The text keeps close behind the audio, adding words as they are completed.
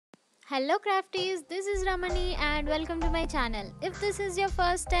Hello crafties, this is Ramani and welcome to my channel. If this is your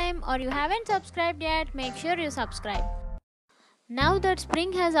first time or you haven't subscribed yet, make sure you subscribe. Now that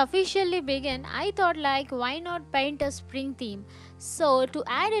spring has officially begun, I thought why not paint a spring theme. So to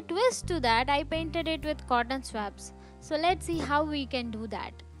add a twist to that, I painted it with cotton swabs. So let's see how we can do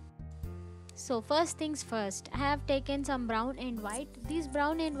that. So first things first, I have taken some brown and white. These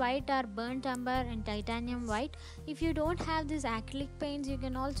brown and white are burnt umber and titanium white. If you don't have these acrylic paints, you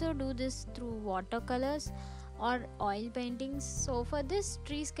can also do this through watercolors or oil paintings. So for this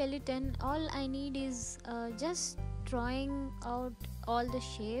tree skeleton, all I need is just drawing out all the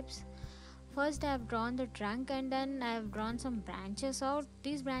shapes. First I have drawn the trunk and then I have drawn some branches out.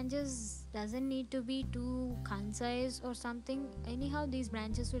 These branches doesn't need to be too concise or something. Anyhow, these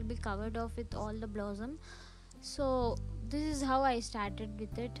branches will be covered off with all the blossom. So this is how I started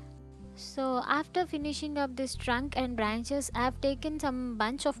with it. So after finishing up this trunk and branches, I have taken some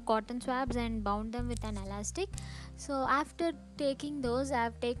bunch of cotton swabs and bound them with an elastic. So after taking those, I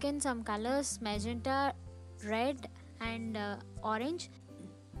have taken some colors, magenta, red and orange.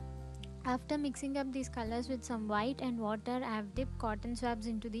 After mixing up these colors with some white and water, I have dipped cotton swabs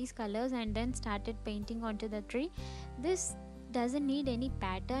into these colors and then started painting onto the tree. This doesn't need any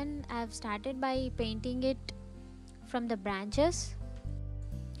pattern. I have started by painting it from the branches.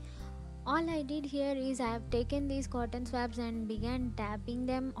 All I did here is I have taken these cotton swabs and began dabbing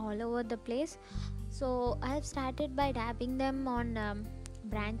them all over the place. So I have started by dabbing them on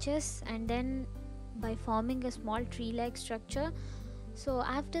branches and then by forming a small tree-like structure. So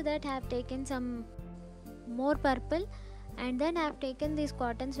after that I have taken some more purple and then I have taken these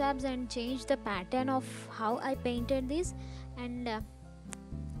cotton swabs and changed the pattern of how I painted this. And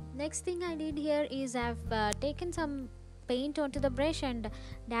next thing I did here is I have taken some paint onto the brush and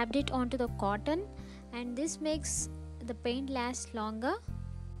dabbed it onto the cotton, and this makes the paint last longer.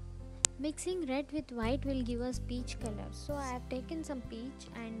 Mixing red with white will give us peach color. So I have taken some peach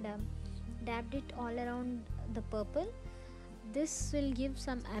and dabbed it all around the purple. This will give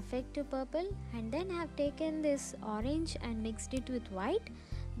some effect to purple, and then I have taken this orange and mixed it with white.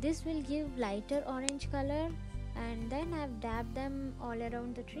 This will give lighter orange color, and then I have dabbed them all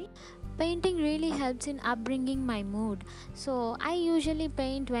around the tree. Painting really helps in upbringing my mood. So I usually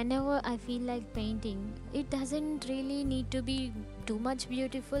paint whenever I feel like painting. It doesn't really need to be too much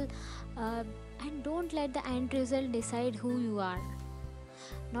beautiful, and don't let the end result decide who you are.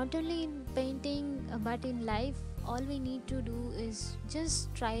 Not only in painting but in life, all we need to do is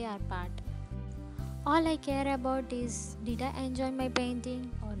just try our part. All I care about is, did I enjoy my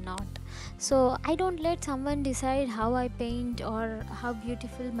painting or not? So I don't let someone decide how I paint or how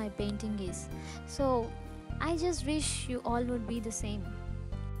beautiful my painting is. So I just wish you all would be the same.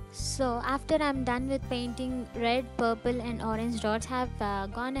 So after I'm done with painting red, purple and orange dots, I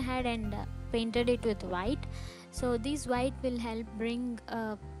have gone ahead and painted it with white. So this white will help bring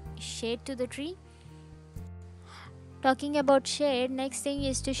a shade to the tree. Talking about shade, next thing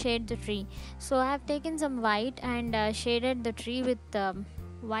is to shade the tree. So I have taken some white and shaded the tree with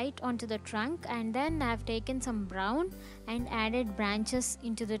white onto the trunk, and then I have taken some brown and added branches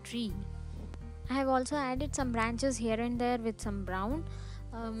into the tree. I have also added some branches here and there with some brown.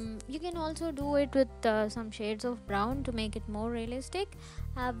 You can also do it with some shades of brown to make it more realistic.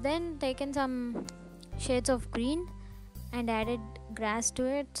 I have then taken some shades of green and added grass to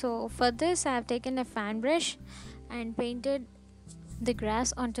it. So for this I have taken a fan brush and painted the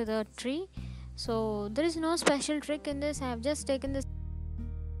grass onto the tree. So there is no special trick in this. I have just taken this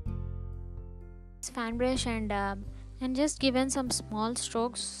fan brush and just given some small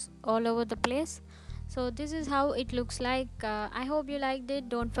strokes all over the place. So this is how it looks like. I hope you liked it.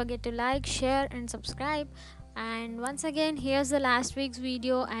 Don't forget to like, share and subscribe. And once again, here's the last week's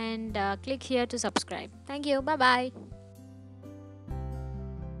video, and click here to subscribe. Thank you. Bye bye.